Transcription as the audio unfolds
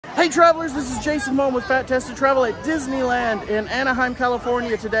Hey travelers, this is Jason Moan with Fat Tested Travel at Disneyland in Anaheim,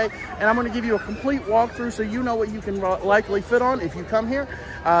 California today, and I'm going to give you a complete walkthrough so you know what you can likely fit on if you come here.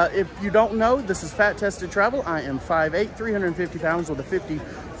 If you don't know, this is Fat Tested Travel. I am 5'8", 350 pounds with a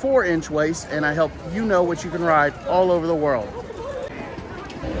 54-inch waist, and I help you know what you can ride all over the world.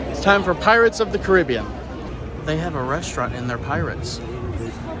 It's time for Pirates of the Caribbean. They have a restaurant in their Pirates.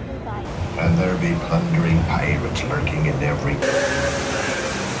 And there be plundering pirates lurking in every...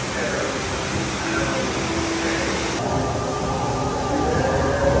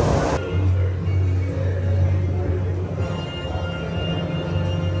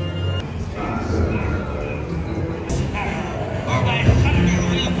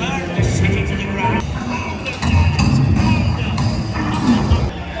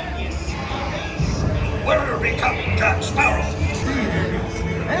 Where we come, Jack Sparrow?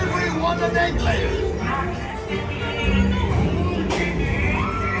 Everyone an England!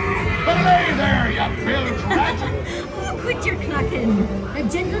 Belay there, you bilge rat! Oh, quit your clucking! The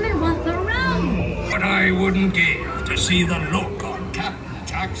gentlemen want the rum! What I wouldn't give to see the look on Captain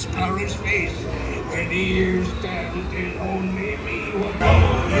Jack Sparrow's face when he hears that it is only me who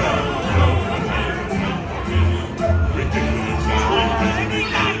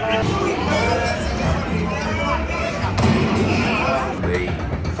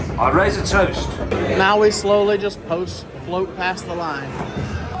I raise a toast. Now we slowly just float past the line.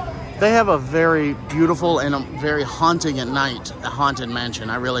 They have a very beautiful and a very haunting at night, a haunted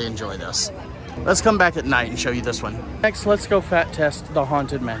mansion. I really enjoy this. Let's come back at night and show you this one. Next, let's go fat test the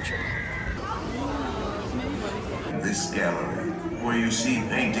haunted mansion. This gallery, where you see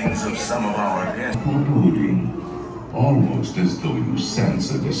paintings of some of our guests. Foreboding, almost as though you sense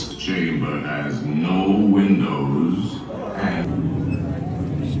that this chamber has no windows and...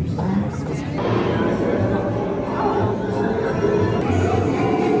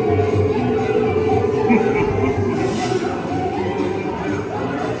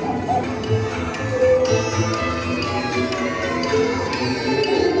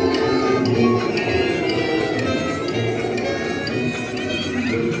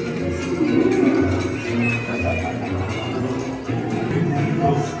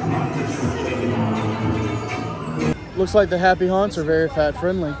 Looks like the happy haunts are very fat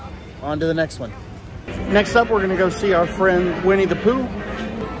friendly. On to the next one. Next up, we're gonna go see our friend Winnie the Pooh.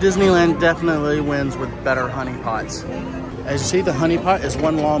 Disneyland definitely wins with better honey pots. As you see, the honey pot is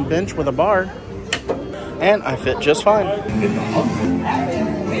one long bench with a bar, and I fit just fine.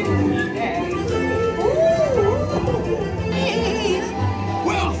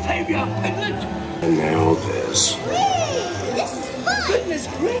 We'll save you, Piglet! And now this. This is fun! Goodness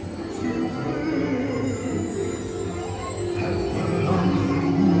gracious!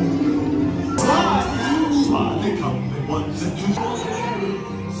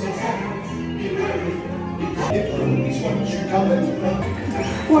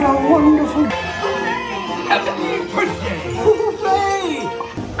 What a wonderful... Happy birthday! Hooray!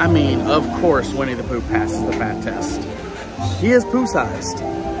 I mean, of course Winnie the Pooh passes the fat test. He is Pooh-sized.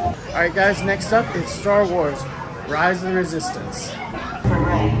 All right, guys, next up is Star Wars: Rise of the Resistance.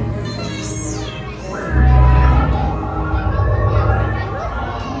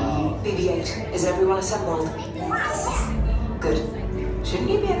 BB-8, is everyone assembled? Good. Shouldn't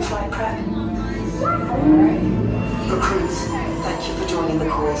you be in flight prep? Recruits, thank you for joining the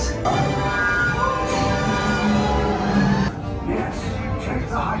cause. Yes, check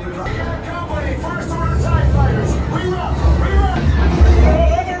the hydrodride. Company, first order TIE fighters! We rock! We rock!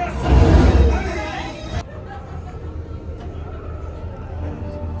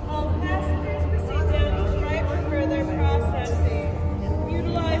 All passengers proceed down each right for further processing.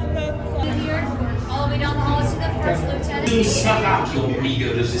 Utilize both sides. All the way down the hall to the first lieutenant. You snuck out your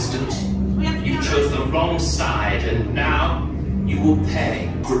meager resistance. You chose the wrong side, and now you will pay.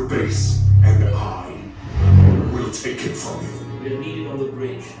 Good base, and I will take it from you. We'll meet it on the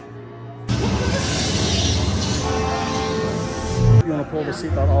bridge. You want to pull the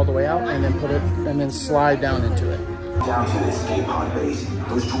seatbelt all the way out and then put it and then slide down into it. Down to this escape pod base.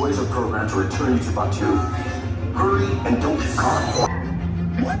 Those droids are programmed to return you to Batu. Hurry and don't get caught.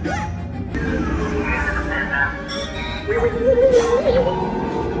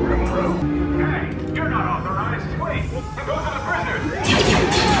 Hey, you're not authorized. Wait, those are the prisoners.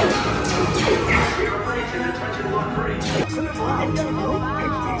 You're breaching detention 1-3.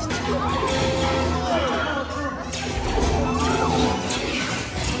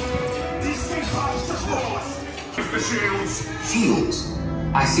 The shields. Shields?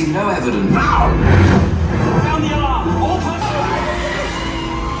 I see no evidence. Now! Down the alarm! All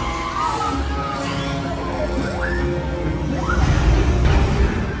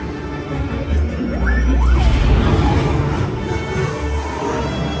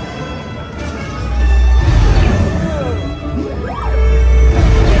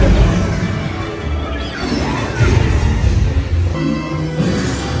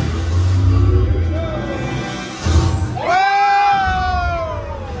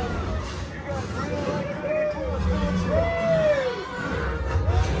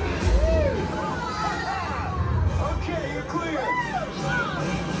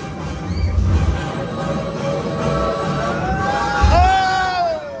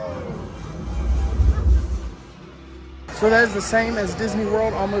So that is the same as Disney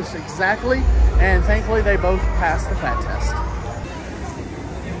World, almost exactly. And thankfully, they both passed the fat test.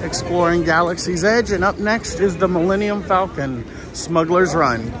 Exploring Galaxy's Edge, and up next is the Millennium Falcon, Smugglers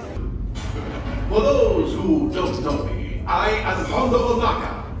Run. For those who don't know me, I am Hondo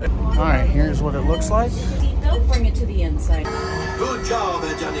Onaka. All right, here's what it looks like. Don't bring it to the inside. Good job,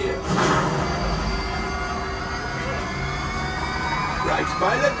 Engineer. Right,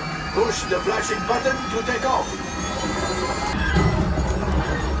 pilot. Push the flashing button to take off.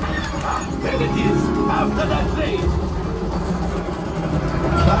 There it is, after that phase.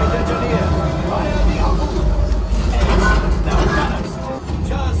 Right, Engineer. Fire the apple. Now balance.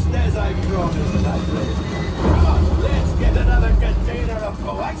 Just as I promised, I said. Come on, let's get another container of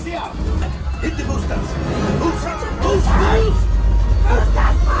coaxium. Hit the boosters. Boost, boost, boost.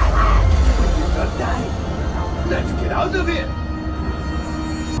 Boosters, pilot. You're not dying. Let's get out of here.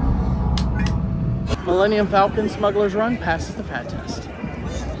 Millennium Falcon Smugglers Run passes the fat test.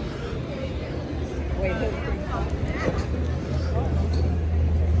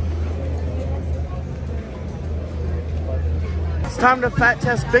 It's time to fat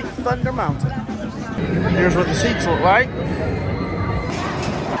test Big Thunder Mountain. Here's what the seats look like.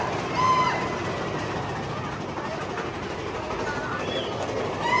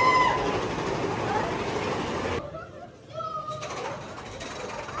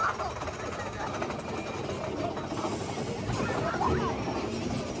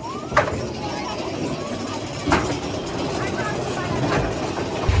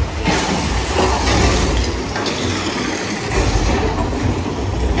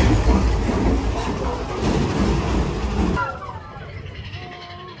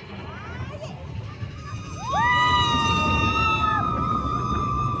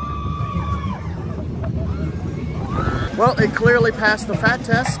 Well, it clearly passed the fat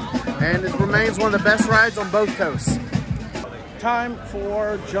test, and it remains one of the best rides on both coasts. Time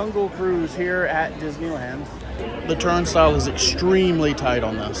for Jungle Cruise here at Disneyland. The turnstile is extremely tight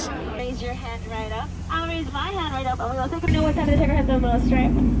on this. Raise your hand right up. I'll raise my hand right up. I'm going to take a know what time to take our heads over the strip.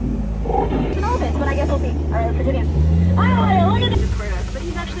 It's an elephant, but I guess we'll see. All right, let's begin. Oh, look at this. But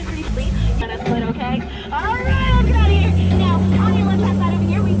he's actually pretty sweet. And that's good, okay? All right, let's get out of here. Now, on your left-hand side over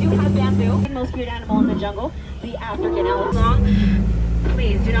here, we do have bamboo. The most weird animal in the jungle, the African elephant.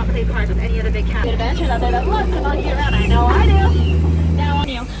 Please do not play cards with any of the big cats. Adventures out there that love to monkey around. I know I do. Now,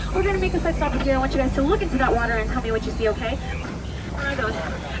 we're going to make a side stop here. I want you guys to look into that water and tell me what you see, okay? There it goes.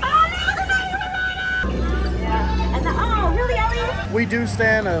 Oh, no, the yeah. And the, oh, really, Ellie? We do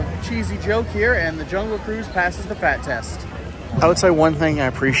stand a cheesy joke here, and the Jungle Cruise passes the fat test. I would say one thing I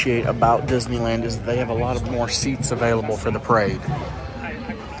appreciate about Disneyland is they have a lot of more seats available for the parade.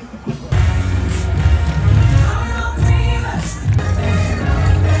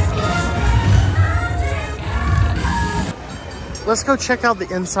 Let's go check out the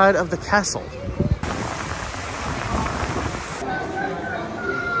inside of the castle.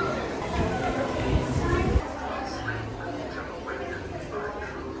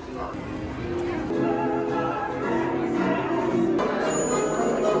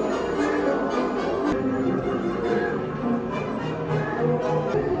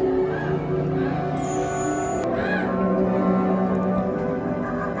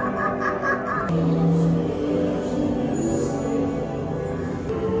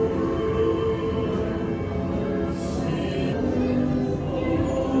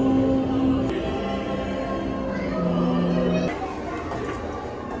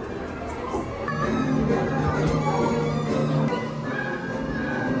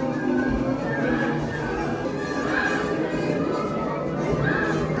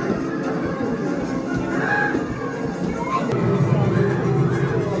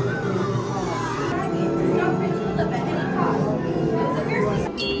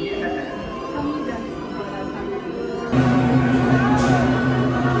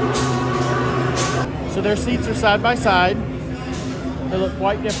 So their seats are side by side. They look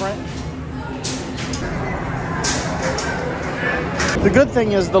quite different. The good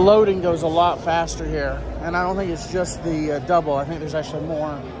thing is the loading goes a lot faster here. And I don't think it's just the double. I think there's actually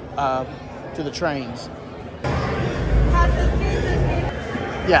more to the trains.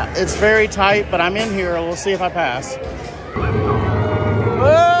 Yeah, it's very tight, but I'm in here. We'll see if I pass.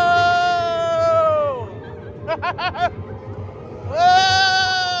 Whoa! Whoa!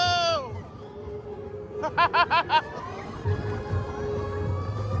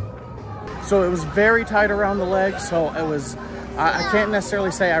 So it was very tight around the legs, so it was, I can't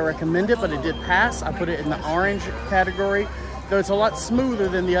necessarily say I recommend it, but it did pass. I put it in the orange category, though it's a lot smoother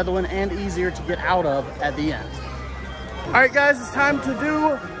than the other one and easier to get out of at the end. All right, guys, it's time to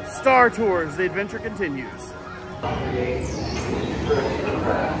do Star Tours. The adventure continues. And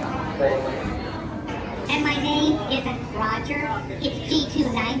my name isn't Roger, it's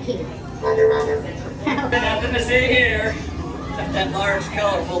G292. Nothing to see here. Except that large,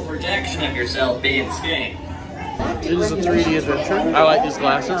 colorful projection of yourself being skinny. It is a 3D adventure. I like these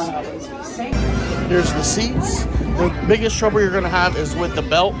glasses. Here's the seats. The biggest trouble you're going to have is with the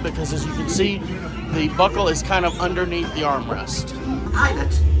belt, because as you can see, the buckle is kind of underneath the armrest.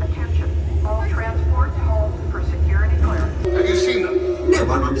 Pilot. Attention. All transports hold for security clearance. Have you seen them? No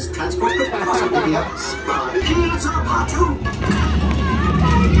one on this transport could possibly be a spy. Heels are part 2.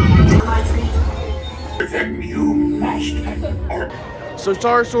 Then you must. So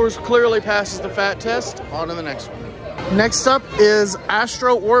Star Source clearly passes the fat test. On to the next one. Next up is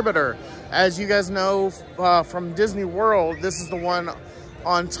Astro Oribiter. As you guys know from Disney World, this is the one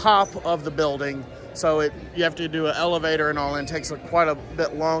on top of the building. So you have to do an elevator and all, and it takes quite a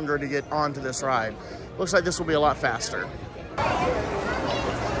bit longer to get onto this ride. Looks like this will be a lot faster.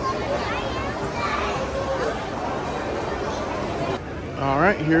 All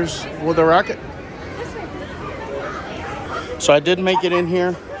right, here's with the rocket. So I did make it in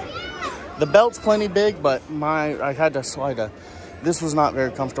here. The belt's plenty big, but I had to slide this was not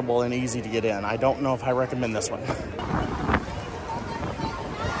very comfortable and easy to get in. I don't know if I recommend this one.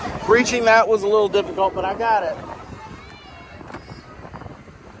 Reaching that was a little difficult, but I got it.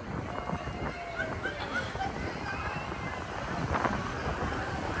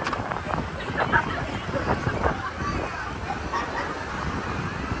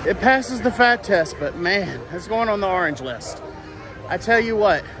 It passes the fat test, but man, it's going on the orange list. I tell you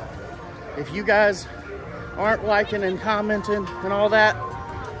what, if you guys aren't liking and commenting and all that,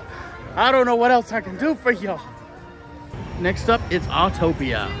 I don't know what else I can do for y'all. Next up, it's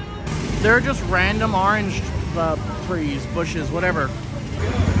Autopia. They're just random orange trees, bushes, whatever.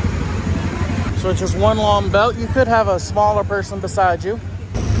 So it's just one long belt. You could have a smaller person beside you.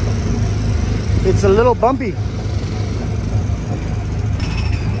 It's a little bumpy.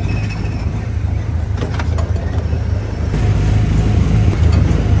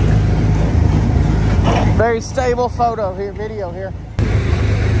 Very stable video here.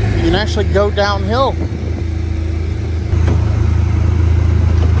 You can actually go downhill.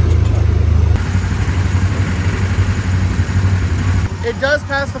 It does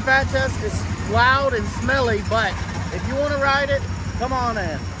pass the fat test. It's loud and smelly, but if you want to ride it, come on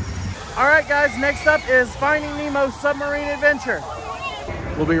in. All right, guys, next up is Finding Nemo's Submarine Adventure.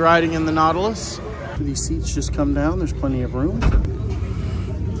 We'll be riding in the Nautilus. These seats just come down. There's plenty of room.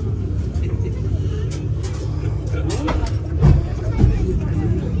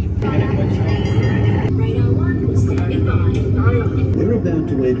 We're about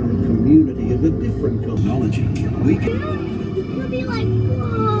to enter a community of a different technology. We can... You'll be like,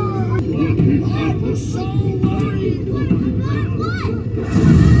 whoa! I was so worried!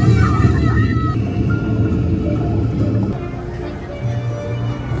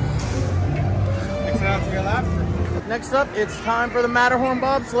 Next up, it's time for the Matterhorn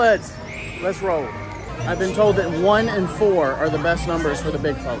Bobsleds. Let's roll. I've been told that 1 and 4 are the best numbers for the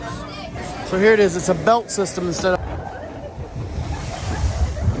big folks. So here it is. It's a belt system instead of...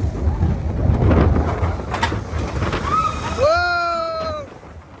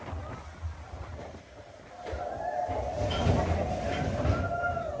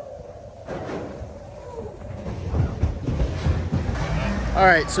 All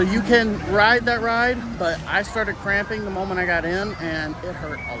right, so you can ride that ride, but I started cramping the moment I got in and it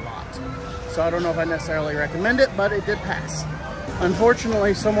hurt a lot. So I don't know if I necessarily recommend it, but it did pass.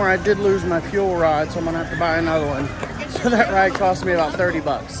 Unfortunately, somewhere I did lose my fuel rod, so I'm gonna have to buy another one. So that ride cost me about 30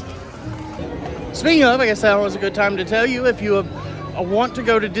 bucks. Speaking of, I guess that was a good time to tell you, if you want to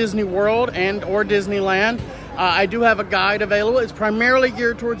go to Disney World and or Disneyland, I do have a guide available. It's primarily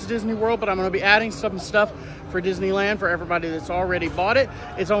geared towards Disney World, but I'm gonna be adding some stuff for Disneyland for everybody that's already bought it.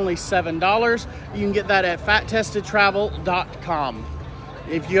 It's only $7. You can get that at fattestedtravel.com.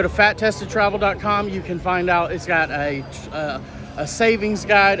 If you go to fattestedtravel.com, you can find out it's got a savings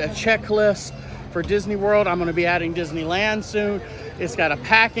guide, a checklist for Disney World. I'm going to be adding Disneyland soon. It's got a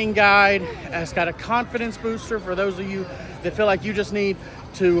packing guide. It's got a confidence booster for those of you that feel like you just need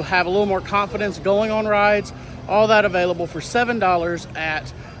to have a little more confidence going on rides. All that available for $7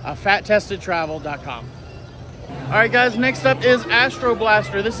 at fattestedtravel.com. All right, guys, next up is Astro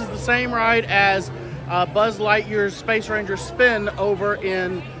Blaster. This is the same ride as Buzz Lightyear's Space Ranger Spin over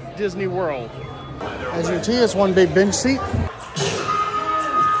in Disney World. As you can see, it's one big bench seat.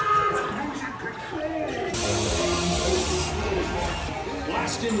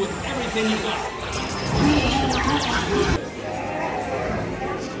 Blast in with everything you got.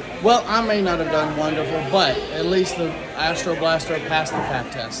 Well, I may not have done wonderful, but at least the Astro Blaster passed the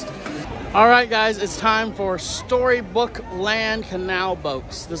fat test. All right, guys, it's time for Storybook Land Canal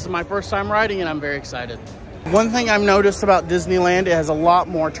boats. This is my first time riding, and I'm very excited. One thing I've noticed about Disneyland, it has a lot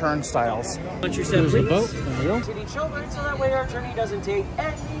more turnstiles. Once you're set, please. City children, so that way our journey doesn't take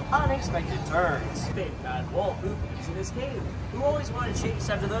any unexpected turns. Big bad wolf who lives in his cave, who always wanted to chase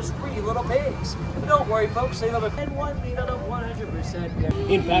after those 3 little pigs. But don't worry, folks, they love it. And 1 made out of 100%.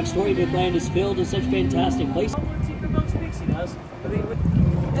 In fact, Storybook Land is filled with such fantastic places. Secret boats Pixie does.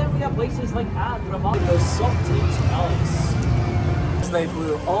 Then we have places like Autopia, Sultan's Palace. They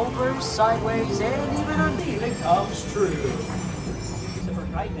flew over, sideways, and even underneath. It comes true. Except for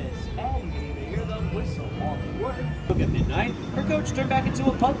brightness, and you can even hear them whistle while they work. Look at midnight, her coach turned back into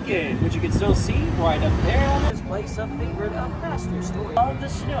a pumpkin, which you can still see right up there on this place, a favorite of Master Story of the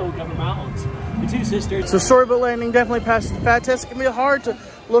Snow-Covered Mountains. The 2 sisters. So Storybook Landing definitely passed the fat test. It can be hard to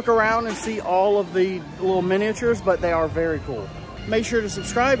look around and see all of the little miniatures, but they are very cool. Make sure to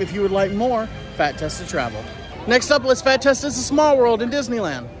subscribe if you would like more Fat Tested Travel. Next up, let's fat test this a Small World in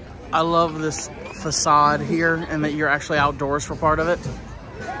Disneyland. I love this facade here and that you're actually outdoors for part of it.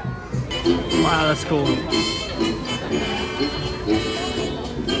 Wow, that's cool.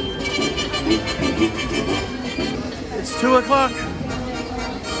 It's 2 o'clock.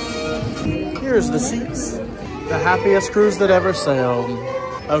 Here's the seats. The happiest cruise that ever sailed.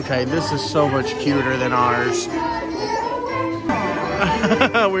 Okay, this is so much cuter than ours.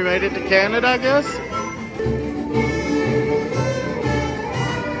 We made it to Canada, I guess.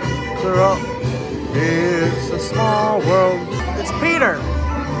 It's a small world. It's Peter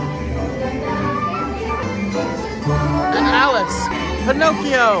and Alice,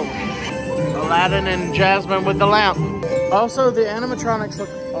 Pinocchio, Aladdin and Jasmine with the lamp. Also, the animatronics look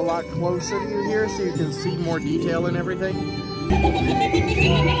a lot closer to you here, so you can see more detail and everything.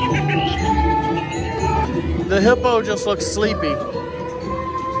 The hippo just looks sleepy.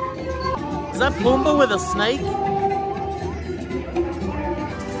 Is that Pumbaa with a snake?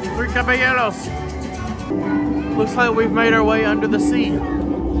 3 caballeros. Looks like we've made our way under the sea.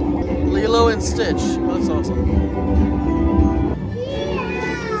 Lilo and Stitch. Oh, that's awesome.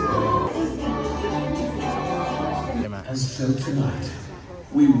 And so tonight,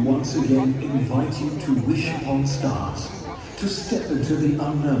 we once again invite you to wish upon stars, to step into the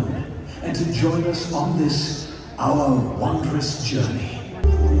unknown, and to join us on this, our wondrous journey.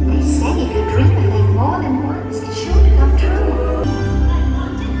 They say if you dream a thing more than once, it's sure to come true.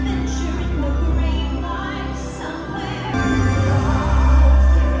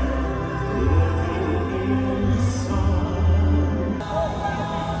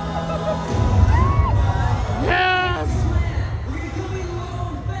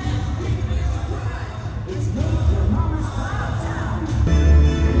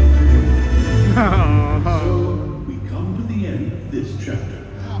 We come to the end of this chapter.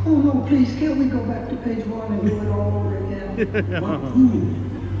 Oh no, please, can't we go back to page 1 and do it all over again? But Pooh,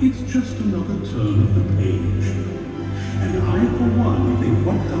 it's just another turn of the page. And I, for one, think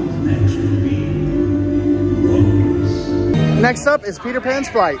what comes next will be wondrous. Next up is Peter Pan's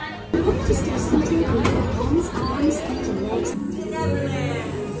flight.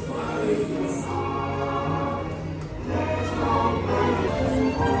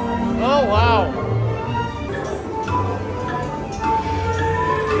 Oh, wow.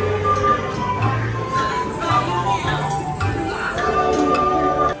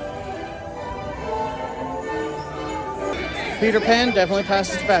 Peter Pan definitely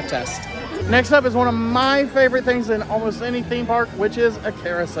passes the fat test. Next up is one of my favorite things in almost any theme park, which is a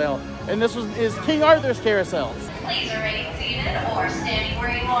carousel. And this is King Arthur's carousel. Please remain seated or standing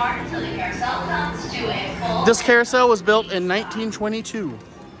where you are until the carousel comes to a full... This carousel was built in 1922.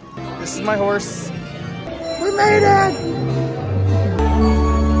 This is my horse. We made it!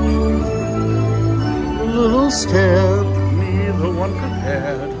 A little scared, neither one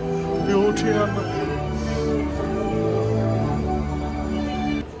prepared. Beauty and the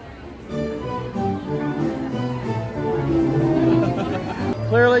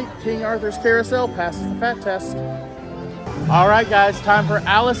Clearly, King Arthur's Carousel passes the fat test. All right, guys, time for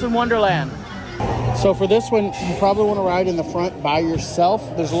Alice in Wonderland. So for this one, you probably want to ride in the front by yourself.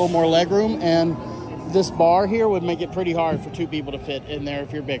 There's a little more leg room, and this bar here would make it pretty hard for 2 people to fit in there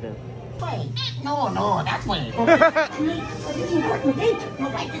if you're bigger. Wait, no, that's way.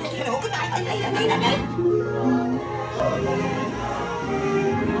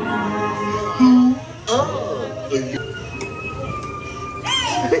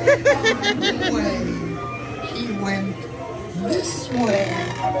 He went this way.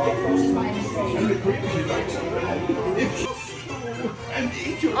 and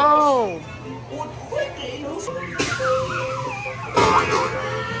eat your Oh! or quickly lose.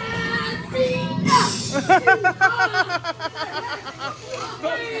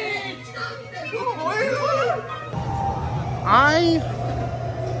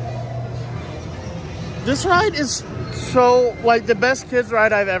 This ride is so, like, the best kids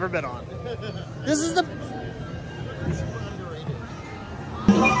ride I've ever been on. This is the...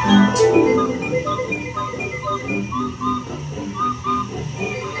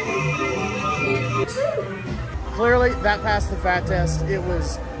 Clearly, that passed the fat test. It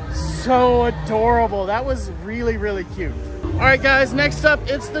was so adorable. That was really, really cute. All right, guys, next up,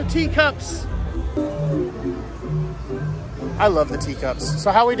 it's the teacups. I love the teacups.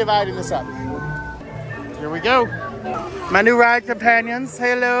 So how are we dividing this up? Here we go. My new ride companions,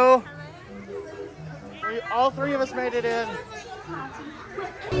 hello. All three of us made it in.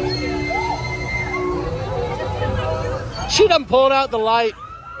 She done pulled out the light.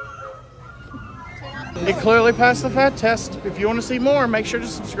 It clearly passed the fat test. If you want to see more, make sure to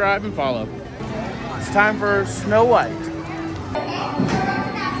subscribe and follow. It's time for Snow White.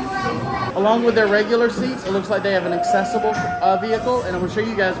 Along with their regular seats, it looks like they have an accessible vehicle, and I'm going to show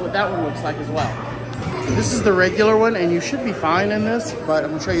you guys what that one looks like as well. This is the regular one, and you should be fine in this, but I'm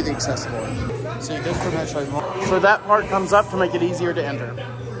going to show you the accessible one. So this one actually, so that part comes up to make it easier to enter.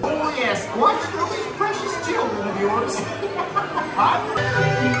 Oh yes, watch those precious children of yours.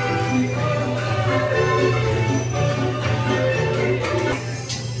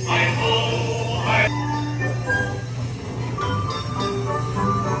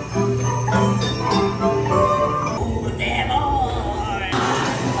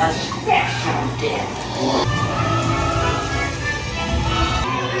 A special gift.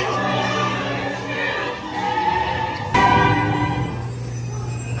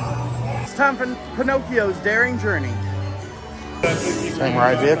 It's time for Pinocchio's Daring Journey. Same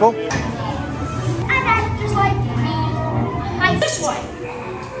ride vehicle. And that's just like me. Like this one.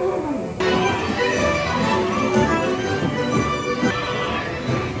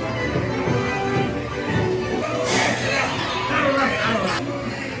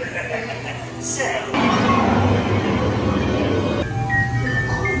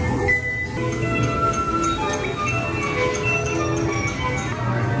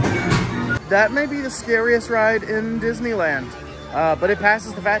 That may be the scariest ride in Disneyland, but it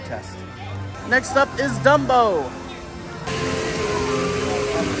passes the fat test. Next up is Dumbo.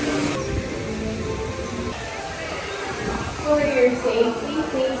 For your safety,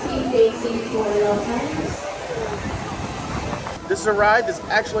 please keep facing forward all times. This is a ride that's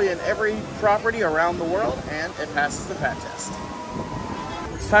actually in every property around the world, and it passes the fat test.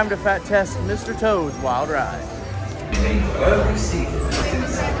 It's time to fat test Mr. Toad's Wild Ride.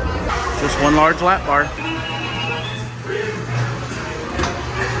 Just one large lap bar.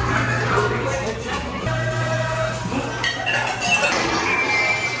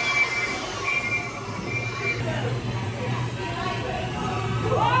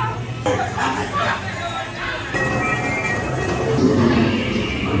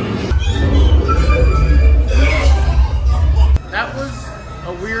 That was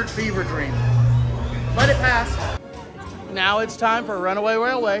a weird fever dream, but it passed. Now it's time for Runaway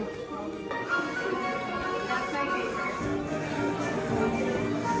Railway.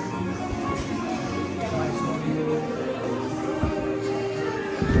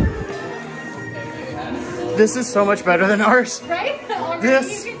 This is so much better than ours. Right?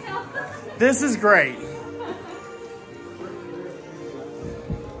 This is great.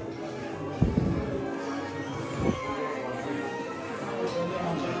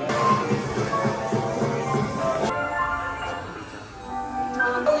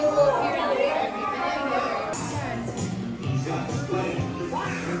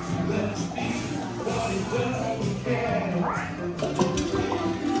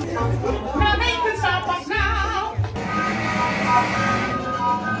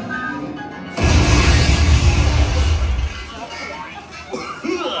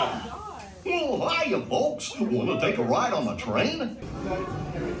 Hiya, folks. Want to take a ride on the train?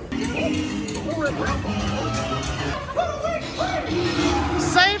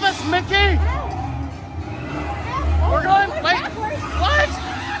 Save us, Mickey! We're going, wait, what?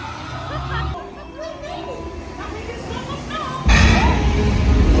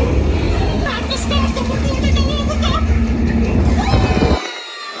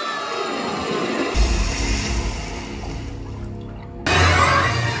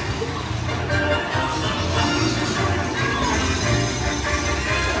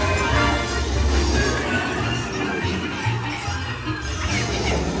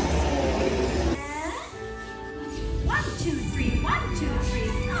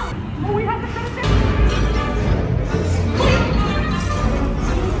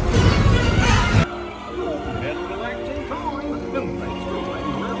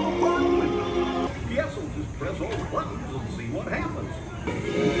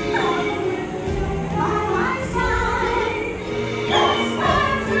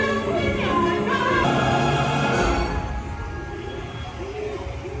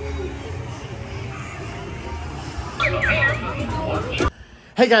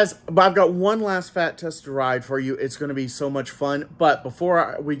 Hey guys, I've got one last fat test to ride for you. It's going to be so much fun. But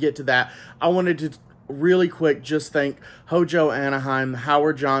before we get to that, I wanted to really quick just thank Hojo Anaheim.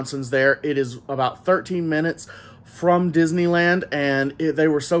 Howard Johnson's there. It is about 13 minutes from Disneyland, and they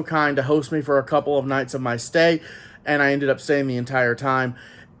were so kind to host me for a couple of nights of my stay, and I ended up staying the entire time,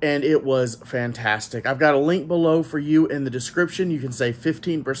 and it was fantastic. I've got a link below for you in the description. You can save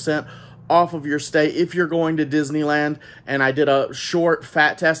 15% off of your stay if you're going to Disneyland, and I did a short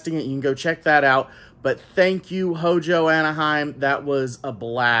fat testing it. You can go check that out. But thank you, Hojo Anaheim. That was a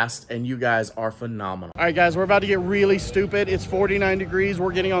blast, and you guys are phenomenal. All right, guys, we're about to get really stupid. It's 49 degrees.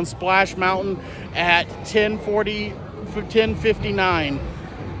 We're getting on Splash Mountain at 10:59.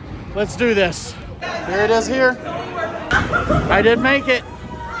 Let's do this. Here it is here. I did make it.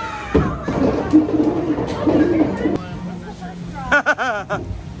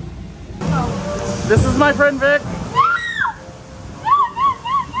 This is my friend Vic.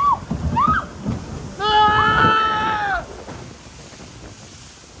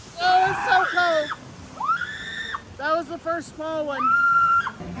 That was the first small one.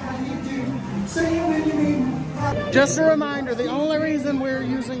 Just a reminder, the only reason we're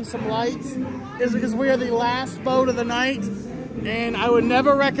using some lights is because we are the last boat of the night, and I would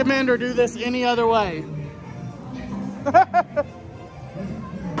never recommend or do this any other way.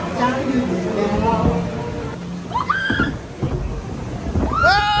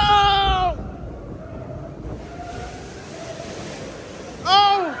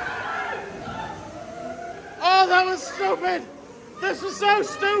 Oh, that was stupid! This was so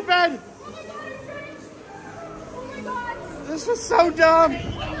stupid! This was so dumb!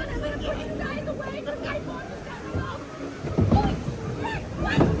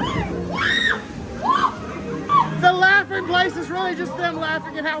 The laughing place is really just them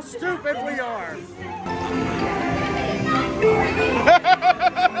laughing at how stupid we are.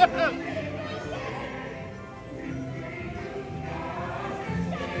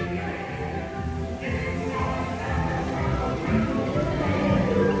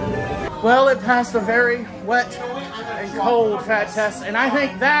 Well, it passed a very wet and cold fat test, and I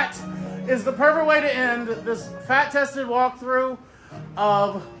think that is the perfect way to end this fat tested walkthrough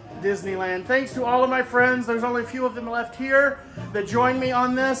of Disneyland. Thanks to all of my friends. There's only a few of them left here that joined me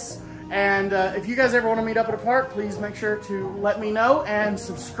on this, and if you guys ever want to meet up at a park, please make sure to let me know and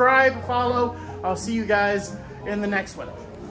subscribe, follow. I'll see you guys in the next one.